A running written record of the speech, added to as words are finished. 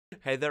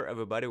Hey there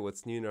everybody,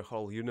 what's new in our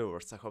whole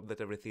universe? I hope that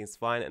everything's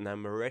fine, and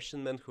I'm a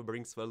Russian man who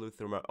brings value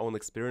through my own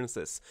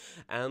experiences.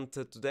 And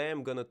today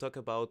I'm gonna talk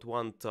about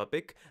one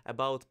topic,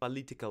 about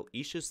political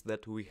issues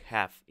that we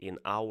have in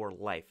our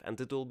life. And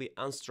it will be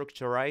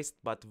unstructured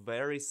but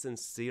very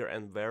sincere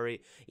and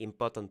very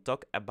important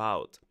talk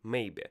about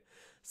maybe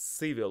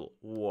civil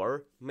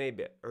war,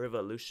 maybe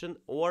revolution,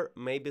 or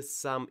maybe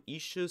some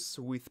issues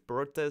with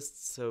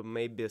protests,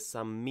 maybe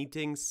some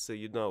meetings,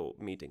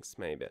 meetings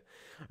maybe.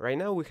 Right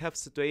now we have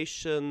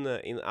situation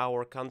in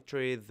our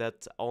country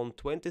that on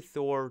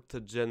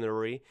 23rd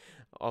January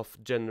of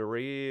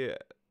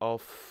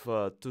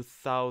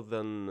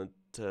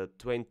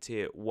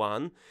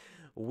 2021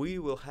 we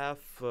will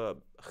have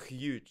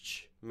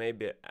huge,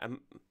 maybe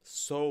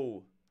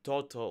so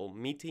total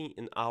meeting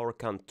in our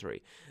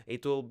country.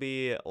 It will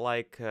be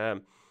like a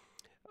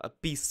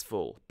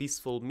peaceful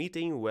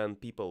meeting when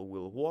people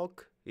will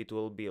walk. It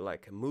will be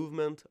like a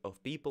movement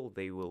of people.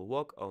 They will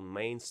walk on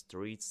main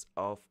streets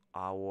of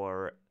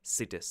our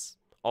cities,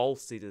 all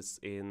cities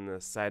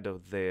inside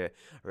of the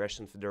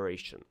Russian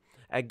Federation,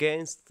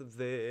 against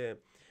the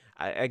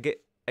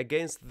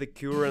against the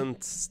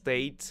current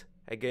state,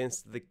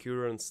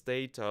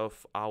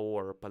 of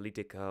our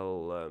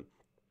political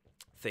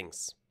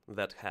things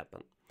that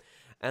happen.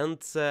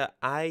 And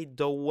I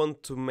don't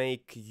want to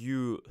make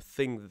you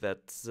think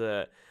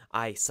that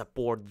I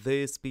support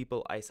these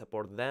people, I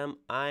support them.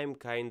 I'm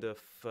kind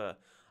of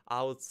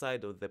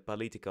outside of the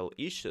political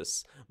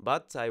issues,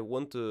 but I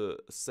want to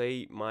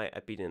say my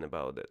opinion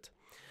about it.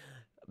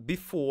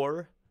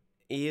 Before,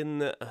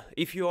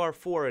 if you are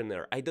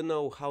foreigner, I don't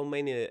know how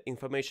many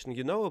information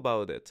you know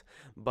about it,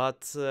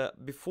 but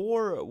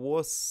before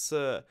was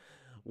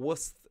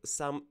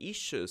some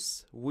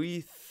issues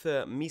with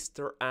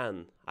Mr.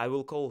 N. I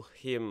will call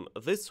him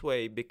this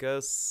way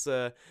because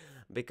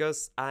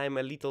I'm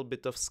a little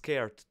bit of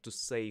scared to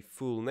say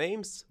full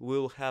names.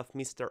 We'll have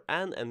Mr.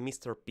 N and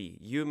Mr. P.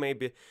 You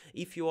maybe,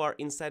 if you are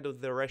inside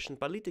of the Russian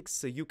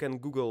politics, you can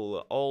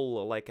Google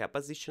all like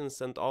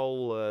oppositions and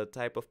all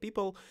type of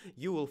people.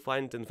 You will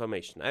find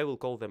information. I will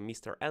call them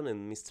Mr. N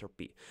and Mr.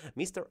 P.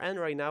 Mr. N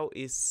right now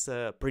is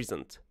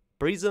prisoned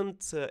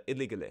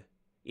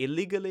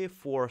illegally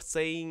for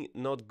saying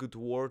not good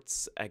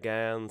words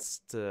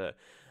against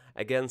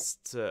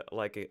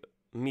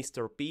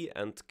Mr. P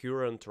and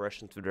current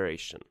Russian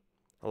Federation,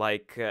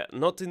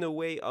 not in a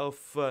way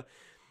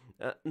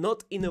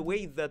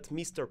that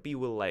Mr. P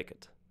will like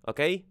it,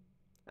 okay?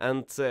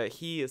 And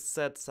he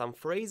said some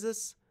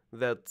phrases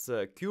that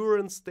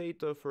current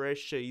state of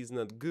Russia is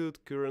not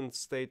good, current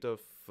state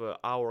of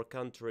our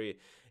country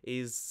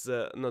is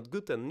not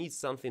good and needs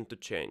something to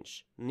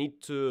change.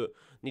 Need to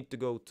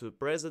go to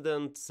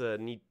president.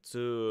 Need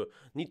to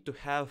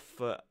have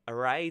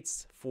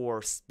rights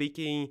for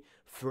speaking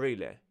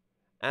freely,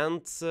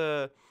 and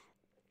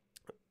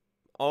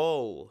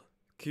all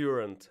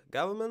current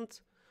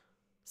government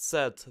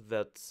said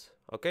that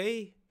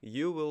okay,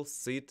 you will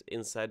sit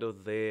inside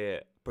of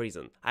the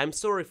prison. I'm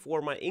sorry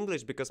for my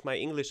English because my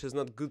English is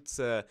not good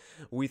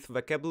with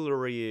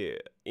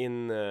vocabulary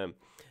in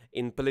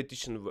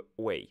politician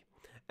way.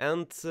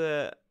 And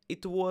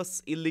it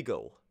was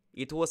illegal.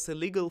 It was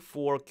illegal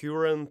for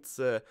current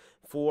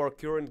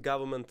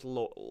government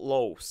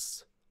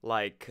laws.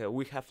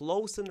 We have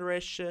laws in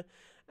Russia,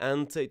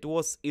 and it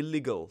was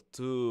illegal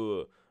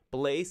to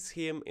place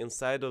him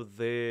inside of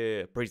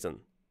the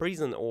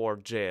prison or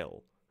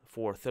jail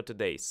for 30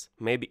 days,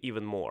 maybe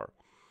even more.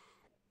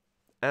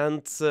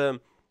 And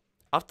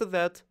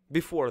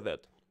before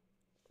that,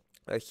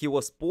 he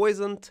was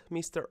poisoned,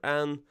 Mr.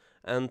 N,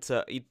 and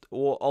it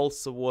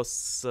also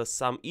was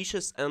some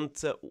issues, and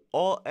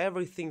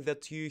everything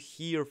that you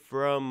hear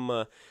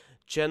from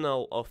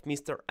channel of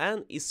Mr.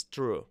 N is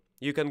true.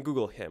 You can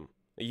Google him.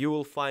 You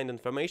will find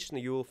information,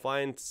 you will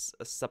find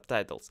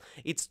subtitles.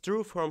 It's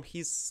true from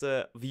his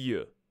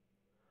view.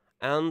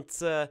 And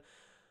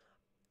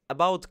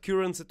about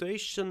current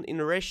situation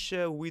in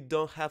Russia, we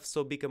don't have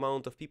so big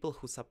amount of people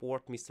who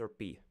support Mr.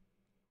 P.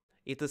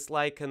 It is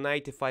like a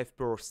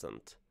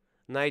 95%.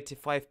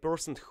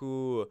 95%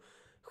 who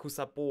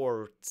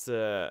support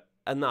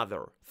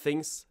another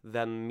things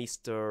than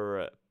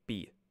Mr.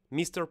 P.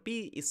 Mr.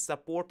 P is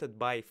supported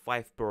by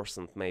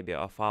 5% maybe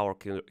of our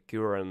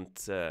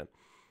current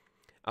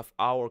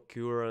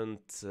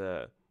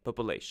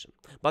population.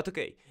 But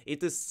okay,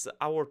 it is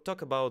our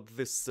talk about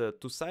these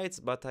two sides,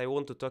 but I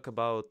want to talk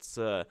about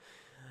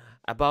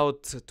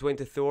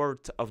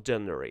 23rd of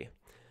January.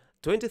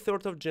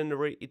 23rd of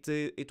January,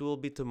 it will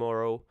be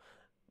tomorrow.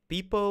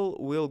 People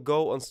will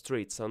go on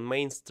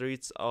main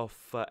streets of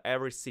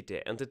every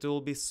city, and it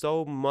will be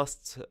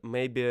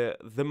maybe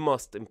the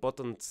most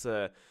important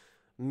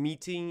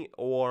meeting,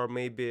 or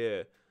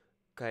maybe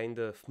kind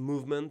of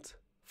movement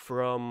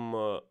from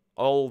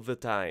all the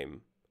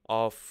time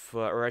of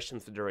Russian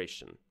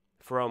Federation,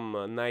 from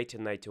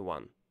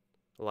 1991.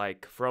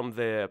 From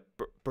the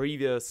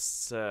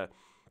previous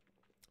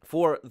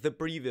for the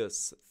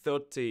previous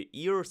 30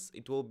 years,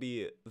 it will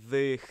be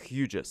the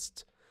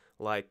hugest,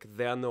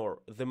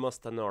 the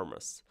most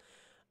enormous.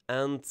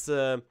 And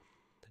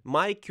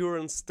My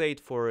current state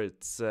for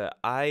it,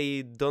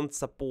 I don't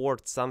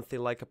support something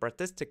like a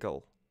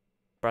protestical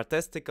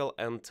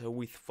and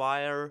with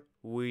fire,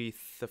 with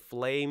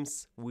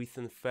flames, with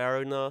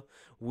inferno,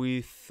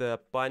 with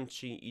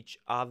punching each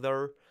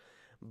other,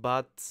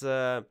 but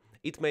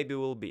it maybe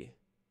will be.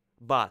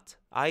 But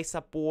I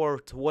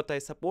support, what I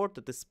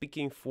supported is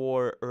speaking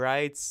for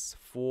rights,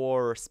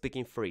 for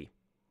speaking free.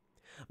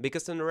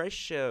 Because in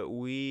Russia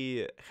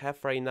we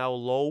have right now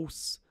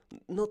laws,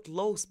 not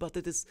laws, but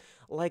it is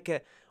like a,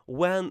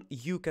 when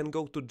you can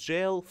go to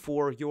jail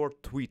for your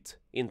tweet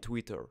in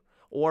Twitter.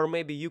 Or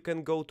maybe you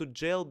can go to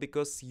jail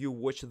because you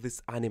watch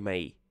this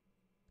anime.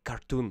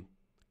 Cartoon.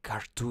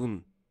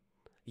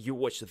 You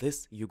watch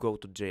this, you go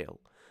to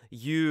jail.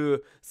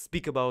 You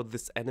speak about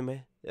this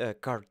anime,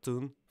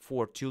 cartoon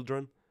for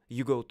children,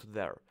 you go to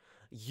there.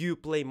 You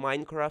play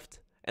Minecraft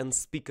and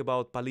speak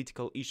about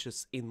political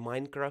issues in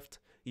Minecraft,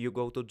 you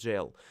go to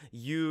jail.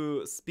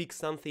 You speak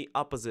something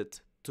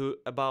opposite to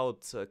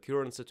about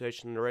current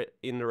situation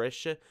in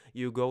Russia,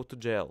 you go to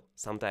jail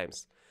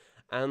sometimes.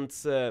 And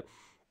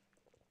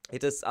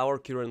it is our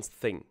current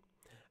thing.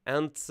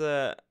 And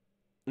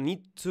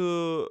need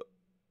to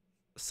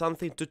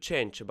something to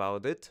change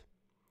about it,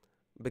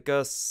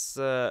 because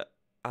I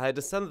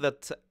understand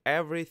that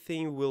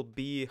everything will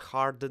be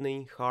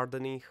hardening,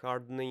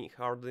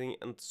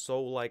 and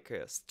so like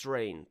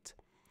strained.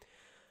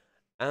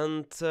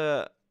 And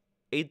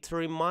it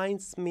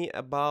reminds me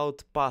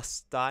about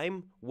past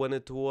time when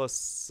it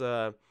was.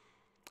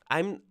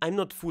 I'm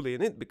not fully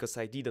in it because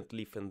I didn't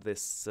live in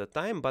this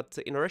time, but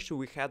in Russia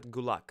we had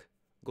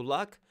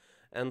Gulag,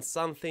 and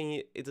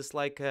something. It is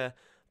like a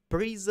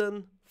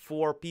prison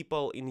for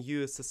people in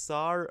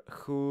USSR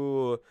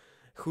who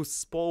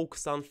spoke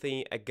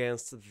something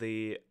against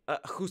the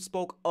who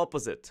spoke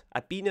opposite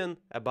opinion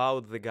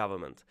about the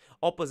government,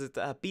 opposite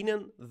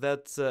opinion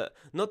that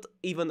not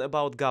even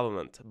about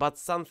government, but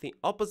something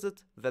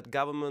opposite that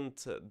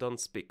government don't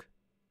speak.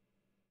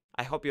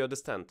 I hope you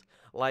understand.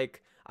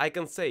 Like I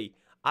can say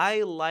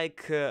I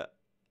like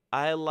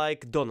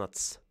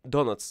donuts,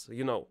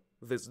 you know,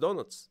 these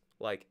donuts,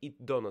 like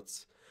eat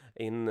donuts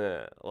in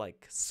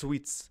like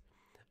sweets.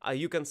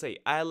 You can say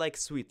I like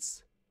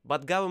sweets,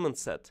 but government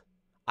said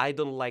I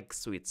don't like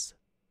sweets.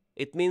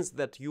 It means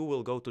that you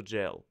will go to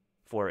jail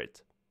for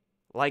it.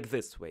 Like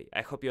this way.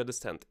 I hope you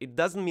understand. It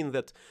doesn't mean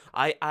that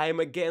I am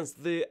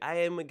against the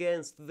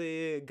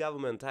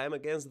government. I am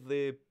against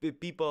the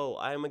people.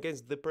 I am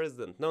against the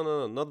president.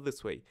 No, not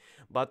this way.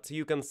 But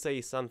you can say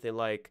something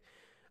like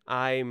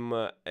I'm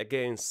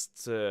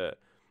against I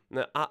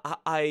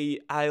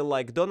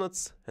like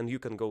donuts, and you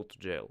can go to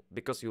jail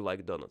because you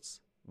like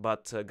donuts.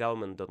 But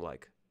government don't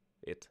like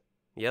it.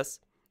 Yes?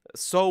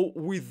 So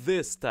with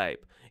this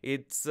type,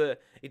 it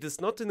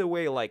is not in a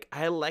way like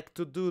I like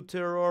to do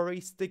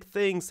terroristic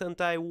things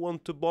and I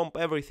want to bomb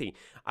everything.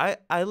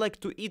 I like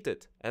to eat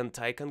it, and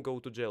I can go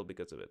to jail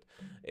because of it.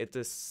 It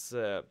is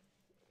the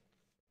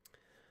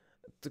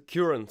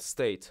current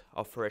state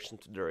of Russian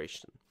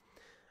Federation.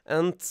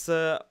 And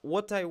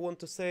what I want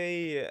to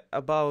say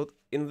about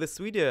in this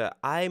video,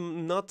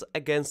 I'm not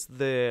against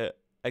the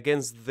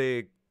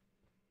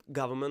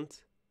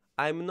government.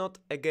 I'm not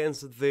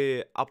against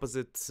the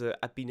opposite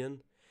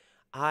opinion.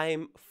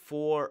 I'm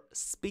for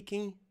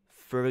speaking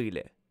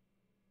freely.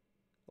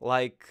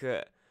 Like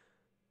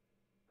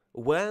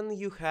when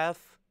you have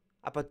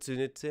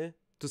opportunity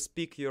to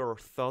speak your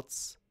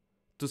thoughts,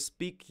 to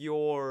speak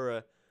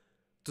your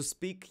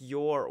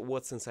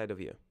what's inside of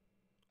you.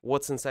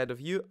 What's inside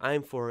of you,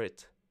 I'm for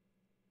it.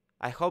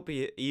 I hope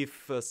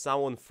if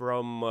someone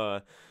from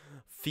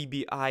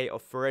FBI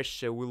of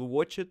Russia will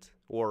watch it,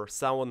 or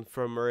someone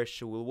from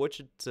Russia will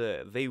watch it,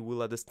 they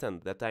will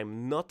understand that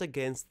I'm not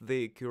against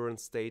the current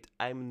state,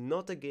 I'm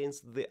not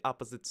against the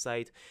opposite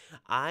side,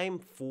 I'm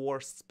for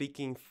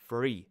speaking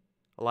free.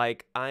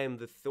 Like, I am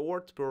the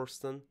third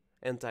person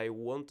and I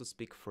want to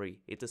speak free.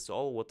 It is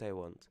all what I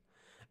want.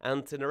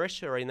 And in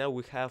Russia right now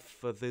we have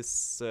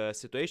this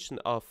situation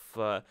of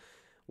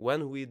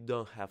when we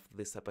don't have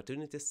this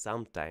opportunity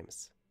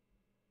sometimes.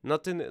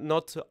 Not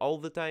all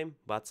the time,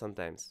 but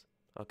sometimes.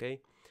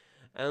 Okay?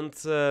 And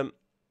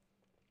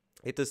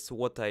it is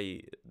what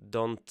I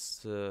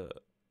don't...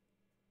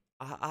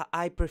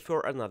 I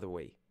prefer another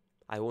way.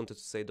 I wanted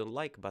to say don't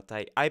like, but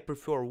I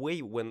prefer a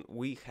way when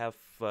we have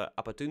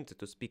opportunity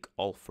to speak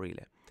all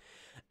freely.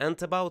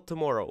 And about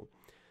tomorrow.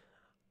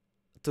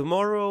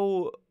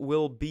 Tomorrow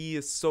will be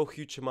so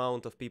huge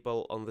amount of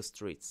people on the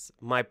streets.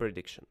 My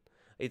prediction.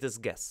 It is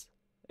guess.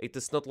 It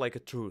is not like a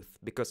truth,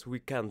 because we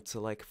can't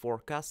like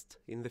forecast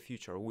in the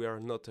future. We are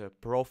not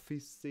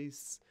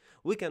prophecies.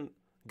 We can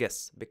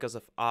guess because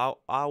of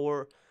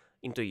our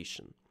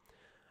intuition.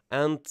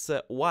 And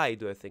why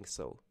do I think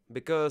so?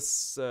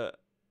 Because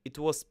it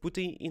was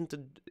putting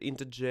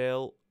into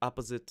jail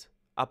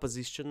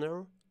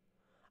oppositioner,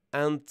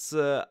 and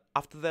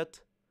after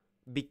that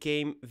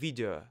became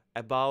video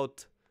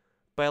about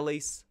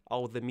Palace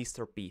of the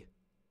Mr. P.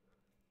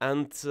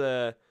 And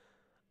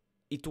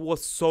it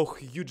was so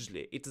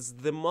hugely. It is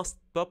the most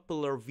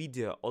popular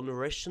video on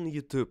Russian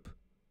YouTube.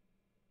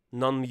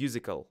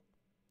 non-musical.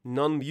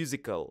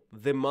 Non-musical,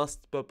 the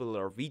most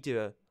popular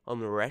video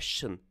on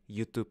Russian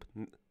YouTube,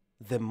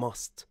 the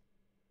most.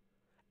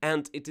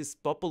 And it is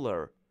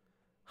popular.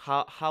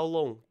 How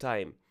long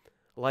time?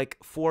 Like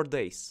 4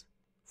 days.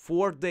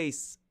 4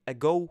 days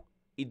ago,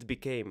 it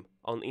became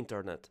on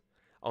internet,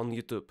 on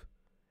YouTube.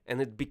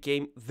 And it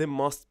became the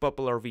most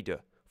popular video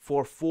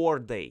for 4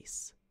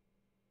 days.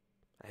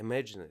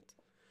 Imagine it.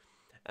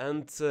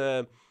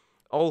 And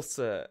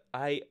also,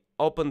 I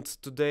opened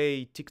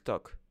today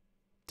TikTok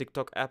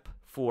app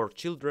for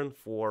children,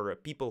 for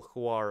people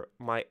who are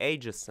my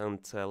ages and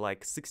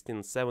like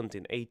 16,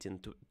 17, 18,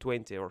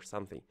 20 or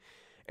something.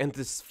 And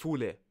it's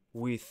fully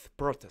with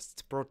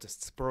protests.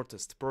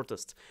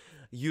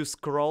 You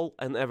scroll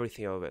and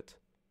everything of it.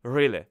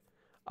 Really.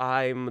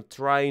 I'm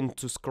trying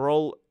to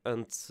scroll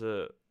and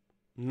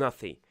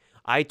nothing.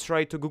 I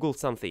try to Google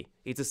something.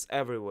 It is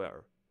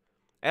everywhere.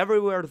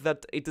 Everywhere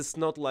that it is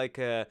not like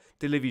a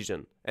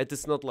television. It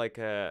is not like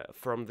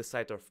from the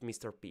site of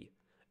Mr. P.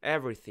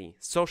 Everything.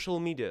 Social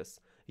medias.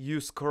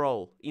 You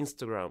scroll.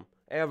 Instagram.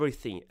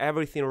 Everything.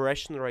 Everything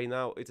Russian right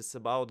now. It is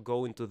about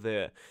going to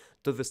the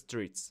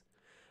streets.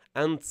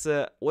 And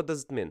what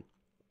does it mean?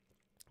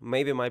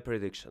 Maybe my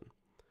prediction.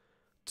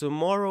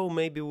 Tomorrow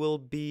maybe will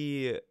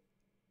be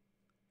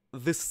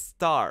the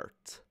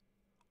start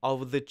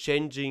of the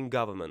changing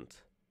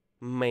government.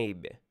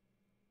 Maybe.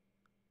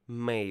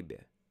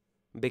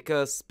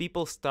 Because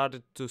people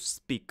started to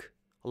speak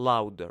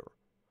louder.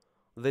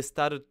 They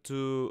started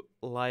to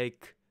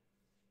like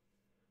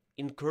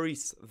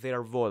increase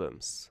their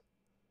volumes.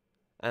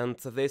 And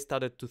they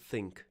started to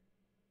think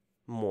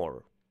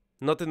more.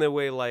 Not in a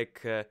way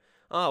like,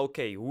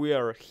 okay, we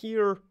are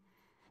here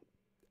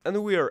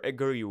and we are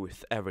agree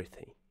with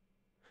everything.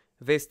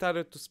 They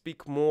started to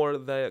speak more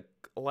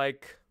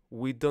like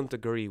we don't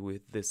agree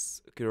with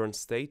this current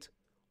state.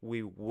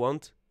 We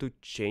want to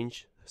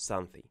change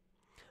something.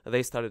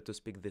 They started to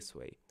speak this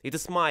way. It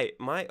is my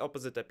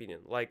opposite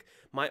opinion. Like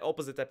my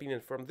opposite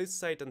opinion from this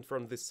side and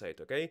from this side,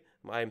 okay?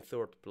 I'm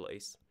third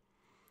place.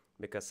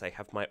 Because I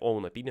have my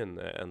own opinion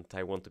and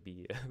I want to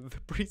be the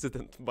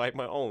president by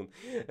my own.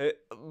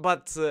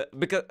 But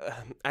because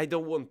I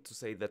don't want to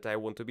say that I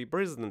want to be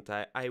president.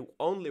 I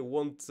only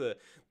want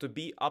to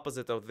be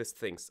opposite of these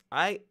things.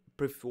 I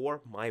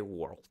prefer my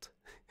world.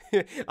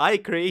 I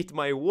create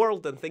my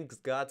world and thanks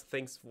God,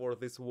 thanks for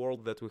this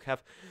world that we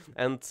have.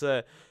 And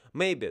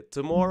maybe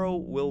tomorrow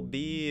will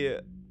be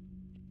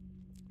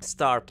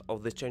start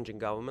of the changing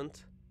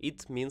government.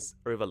 It means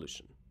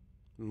revolution.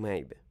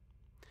 Maybe.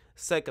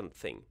 Second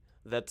thing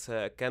that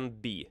can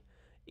be,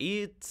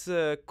 it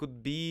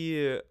could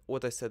be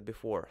what I said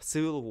before,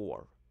 civil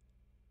war.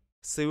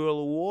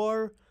 Civil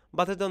war,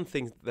 but I don't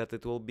think that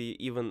it will be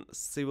even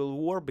civil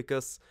war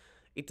because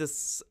it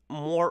is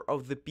more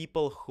of the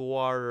people who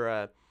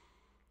are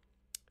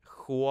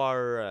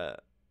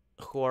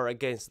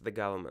against the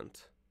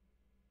government.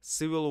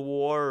 Civil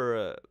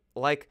war,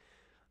 like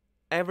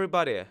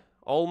everybody,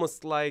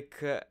 almost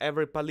like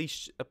every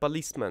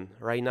policeman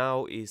right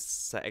now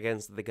is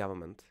against the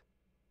government.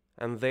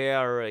 And they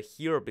are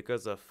here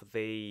because of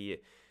they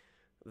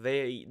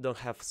don't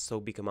have so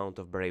big amount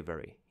of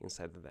bravery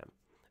inside of them.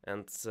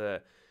 And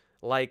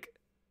like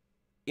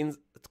in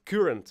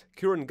current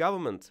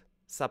government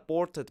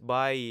supported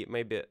by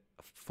maybe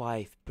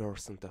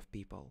 5% of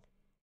people.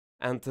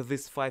 And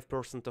this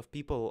 5% of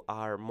people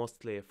are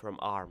mostly from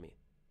army.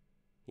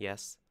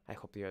 Yes, I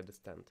hope you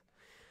understand.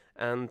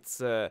 And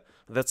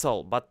that's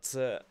all. But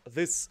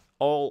this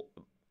all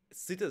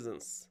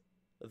citizens,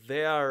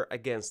 they are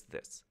against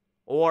this.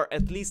 Or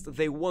at least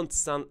they want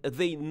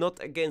they not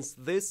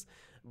against this,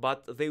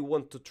 but they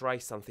want to try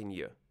something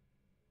new.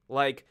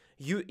 Like,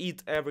 you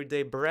eat every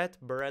day bread,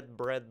 but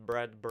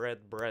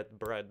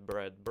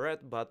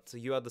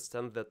you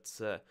understand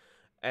that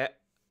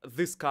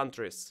these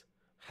countries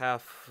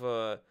have,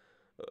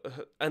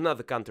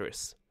 another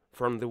countries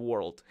from the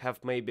world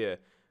have maybe,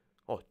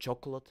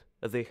 chocolate,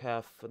 they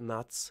have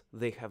nuts,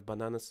 they have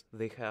bananas,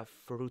 they have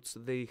fruits,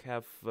 they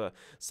have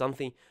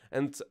something,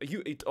 and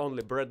you eat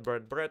only bread,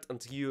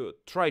 and you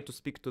try to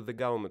speak to the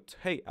government,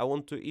 hey, I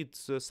want to eat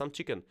some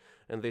chicken,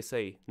 and they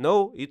say,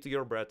 no, eat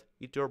your bread,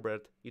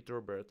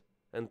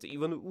 and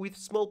even with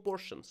small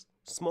portions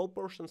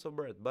of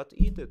bread, but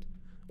eat it,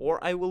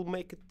 or I will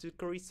make it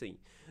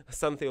crazy,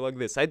 something like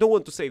this. I don't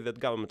want to say that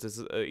government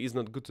is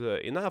not good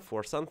enough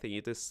or something,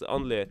 it is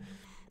only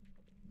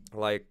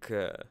like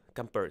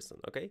comparison,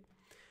 okay?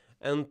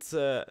 And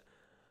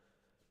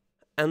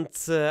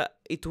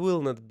it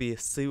will not be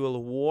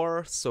civil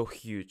war so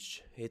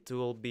huge. It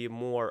will be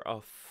more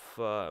of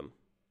a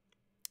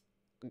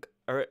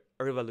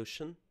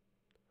revolution,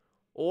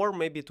 or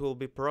maybe it will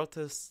be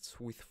protests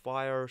with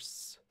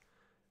fires.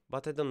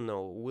 But I don't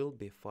know, will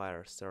be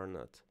fires or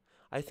not.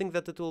 I think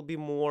that it will be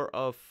more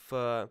of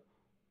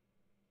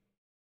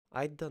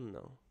I don't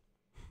know.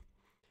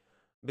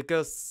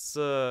 Because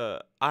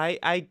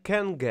I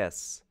can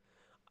guess.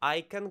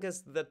 I can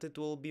guess that it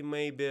will be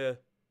maybe...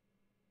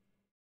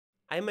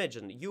 I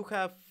imagine you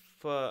have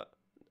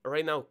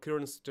right now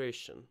current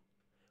situation.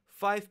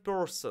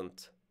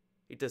 5%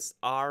 it is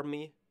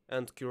army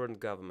and current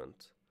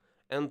government.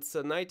 And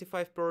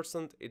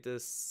 95% it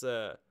is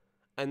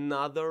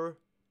another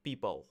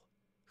people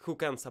who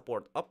can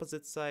support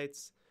opposite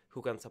sides,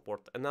 who can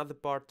support another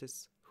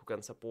parties, who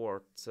can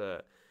support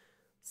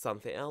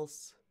something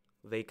else.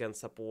 They can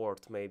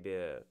support maybe,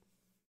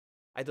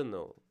 I don't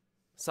know,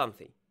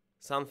 something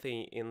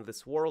in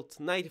this world.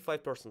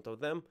 95% of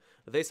them,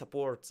 they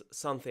support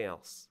something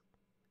else,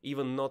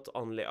 even not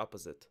only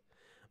opposite.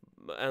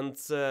 And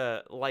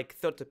like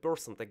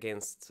 30%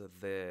 against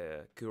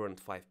the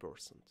current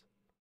 5%.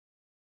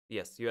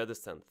 Yes, you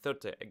understand,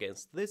 30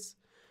 against this,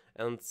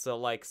 and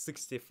like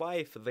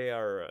 65 they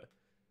are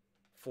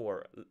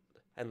for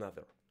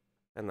another,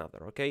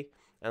 okay?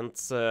 And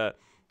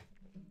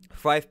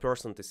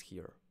 5% is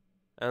here.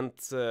 And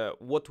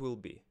what will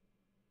be?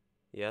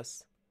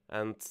 Yes?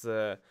 And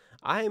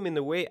I'm in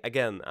a way,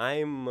 again,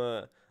 I'm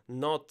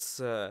not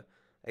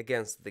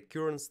against the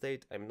current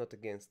state, I'm not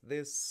against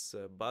this,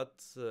 but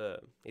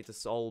it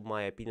is all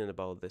my opinion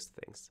about these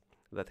things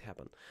that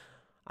happen.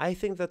 I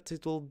think that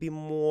it will be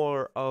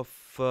more of,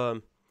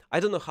 I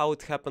don't know how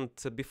it happened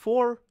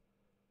before,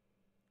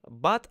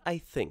 but I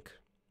think,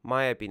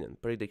 my opinion,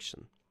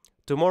 prediction,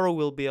 tomorrow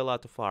will be a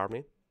lot of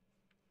army,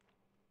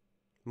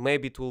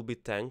 maybe it will be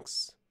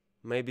tanks,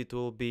 maybe it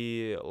will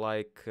be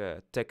like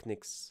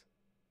techniques,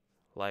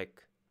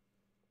 like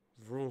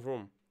vroom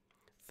vroom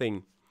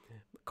thing,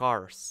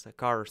 cars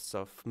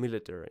of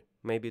military,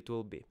 maybe it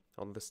will be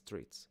on the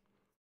streets,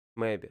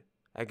 maybe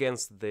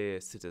against the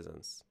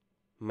citizens,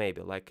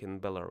 maybe like in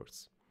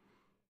Belarus.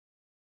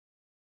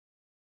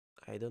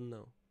 I don't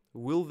know.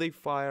 Will they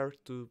fire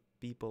to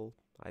people?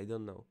 I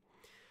don't know.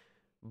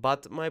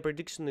 But my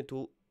prediction, it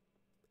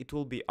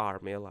will be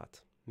army a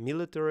lot,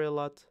 military a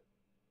lot,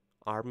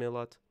 army a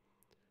lot,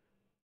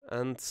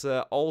 and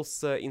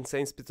also in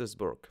Saint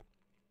Petersburg.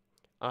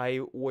 I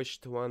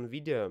watched one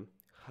video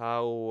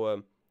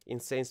how in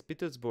Saint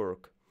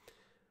Petersburg,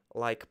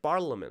 like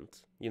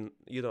parliament, in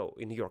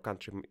your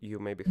country you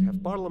maybe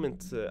have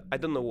parliament. I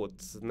don't know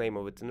what's the name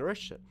of it in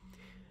Russia.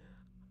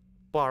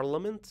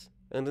 Parliament,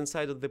 and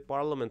inside of the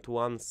parliament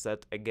one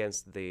said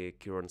against the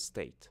current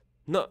state.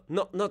 No,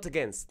 not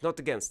against.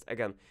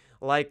 Again,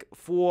 like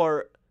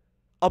for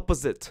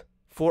opposite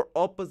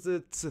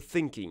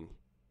thinking.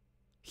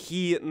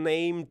 He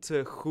named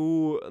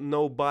who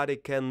nobody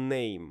can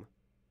name,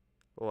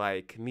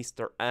 like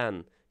Mr.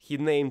 N. He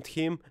named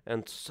him,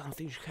 and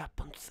something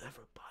happened to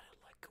everybody.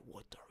 Like,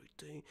 what are you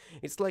doing?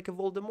 It's like a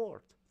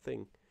Voldemort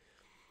thing.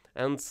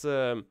 And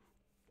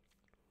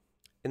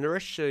in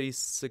Russia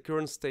is the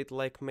current state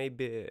like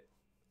maybe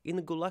in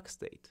a gulag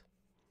state.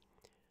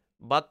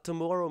 But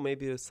tomorrow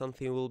maybe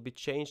something will be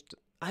changed.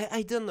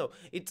 I don't know.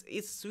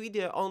 It's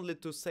video only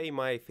to say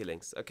my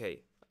feelings.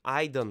 Okay,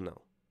 I don't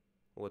know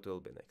what will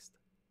be next.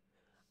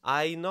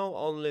 I know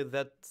only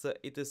that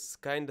it is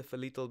kind of a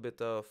little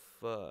bit of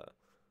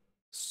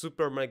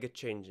super mega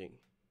changing.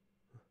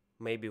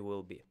 Maybe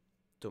will be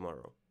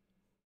tomorrow.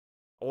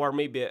 Or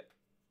maybe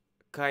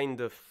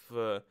kind of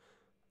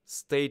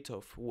state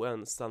of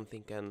when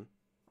something can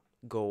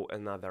go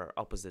another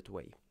opposite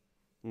way.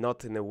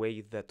 Not in a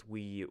way that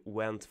we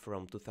went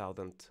from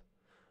 2000,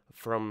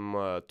 from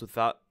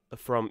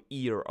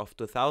year of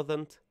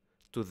 2000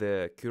 to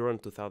the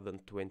current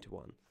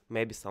 2021.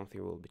 Maybe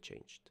something will be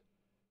changed.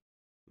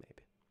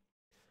 Maybe.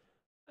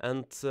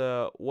 And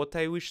what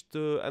I wish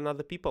to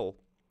another people,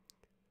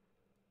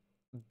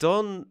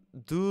 do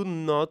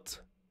not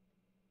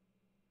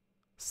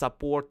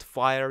support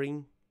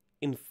firing,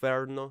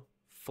 inferno,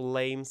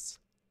 flames,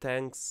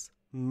 tanks,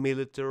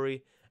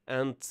 military,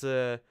 and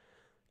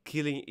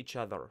killing each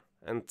other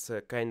and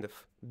kind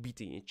of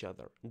beating each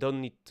other. Don't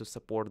need to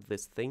support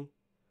this thing.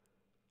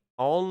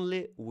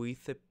 Only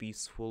with a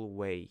peaceful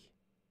way,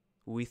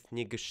 with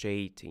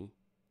negotiating.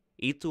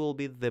 It will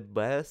be the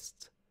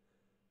best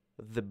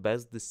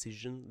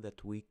decision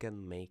that we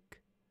can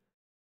make.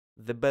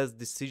 The best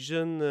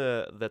decision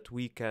that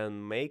we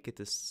can make, it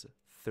is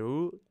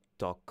through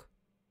talk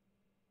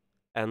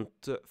and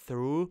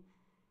through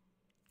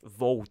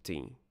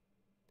voting,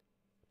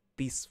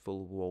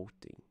 peaceful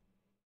voting.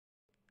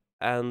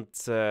 And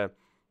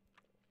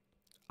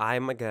I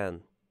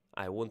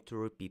want to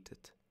repeat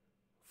it,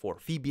 for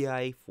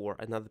FBI, for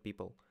another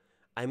people,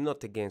 I'm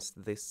not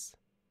against this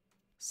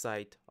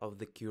side of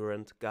the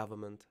current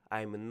government.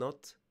 I'm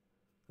not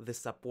the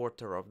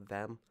supporter of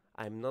them.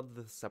 I'm not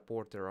the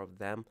supporter of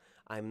them.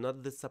 I'm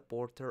not the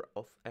supporter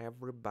of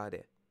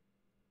everybody.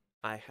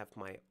 I have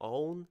my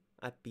own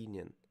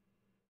opinion.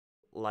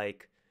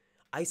 Like,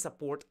 I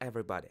support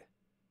everybody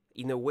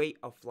in a way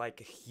of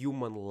like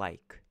human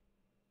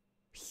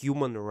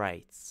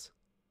rights.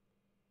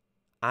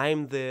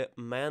 I'm the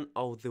man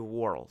of the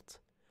world.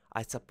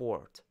 I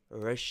support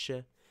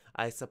Russia.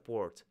 I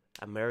support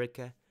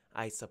America.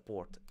 I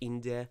support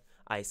India.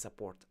 I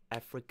support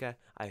Africa.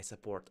 I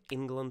support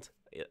England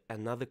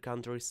and other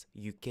countries,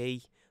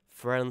 UK,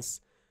 France,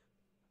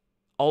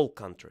 all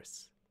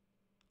countries,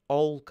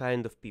 all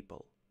kind of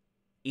people,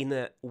 in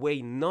a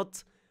way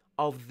not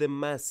of the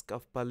mask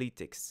of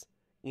politics,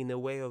 in a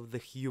way of the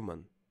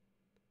human,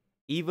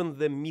 even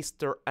the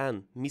Mr.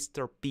 N,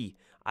 Mr. P,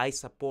 I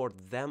support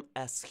them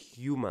as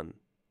human.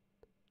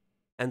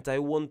 And I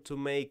want to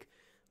make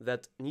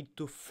that need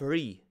to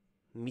free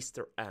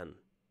Mr. N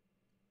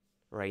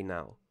right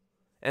now.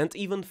 And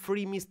even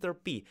free Mr.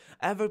 P.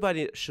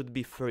 Everybody should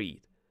be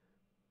freed.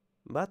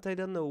 But I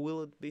don't know,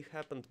 will it be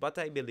happened? But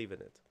I believe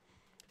in it.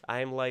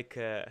 I'm like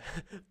a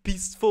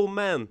peaceful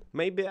man.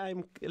 Maybe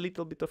I'm a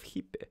little bit of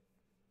hippie.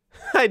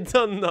 I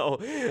don't know.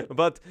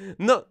 But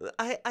no,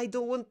 I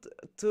don't want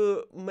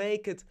to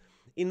make it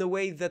in a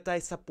way that I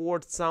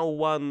support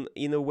someone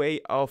in a way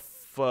of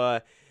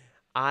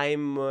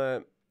I'm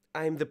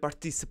the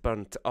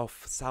participant of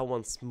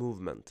someone's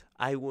movement.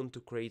 I want to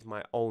create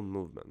my own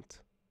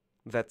movement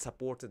that's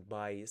supported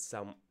by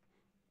some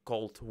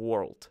called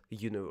world,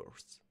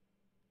 universe.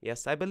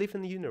 Yes, I believe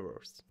in the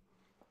universe.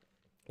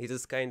 It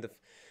is kind of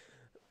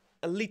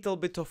a little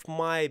bit of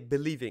my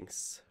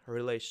believings,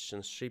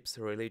 relationships,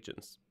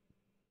 religions.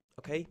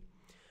 Okay?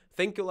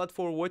 Thank you a lot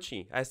for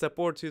watching. I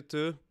support you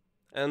too.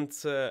 And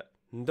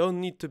don't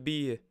need to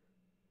be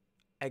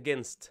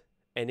against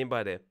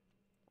anybody.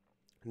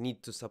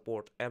 Need to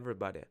support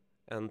everybody.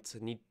 And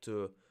need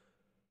to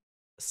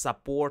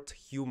support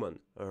human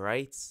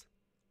rights.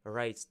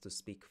 Rights to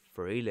speak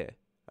freely.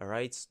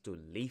 Rights to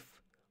live.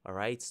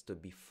 Rights to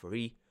be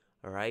free.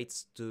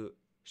 Rights to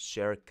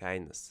share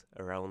kindness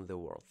around the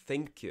world.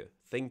 Thank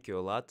you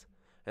a lot,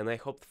 and I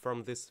hope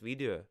from this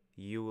video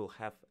you will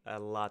have a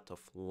lot of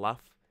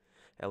love,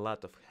 a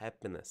lot of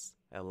happiness,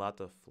 a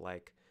lot of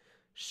like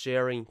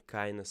sharing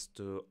kindness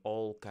to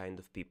all kind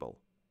of people.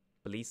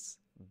 Please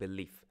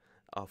believe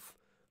of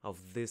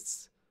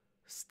this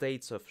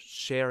states of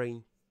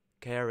sharing,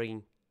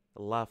 caring,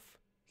 love,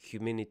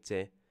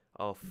 humanity,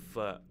 of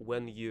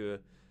when you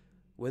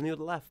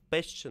love,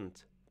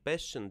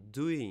 passion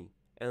doing,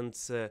 and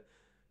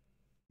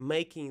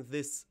making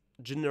this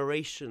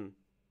generation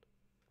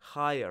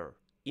higher,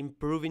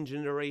 improving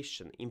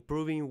generation,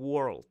 improving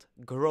world,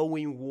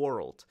 growing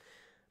world,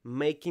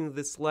 making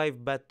this life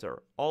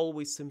better,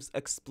 always seems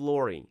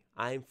exploring.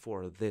 I'm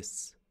for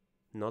this,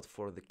 not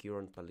for the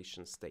current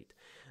pollution state.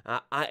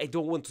 I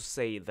don't want to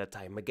say that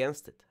I'm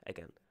against it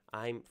again.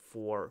 I'm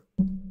for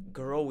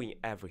growing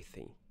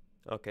everything.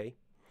 Okay?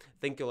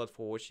 Thank you a lot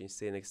for watching.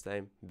 See you next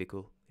time. Be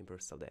cool. Improve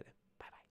Saldere.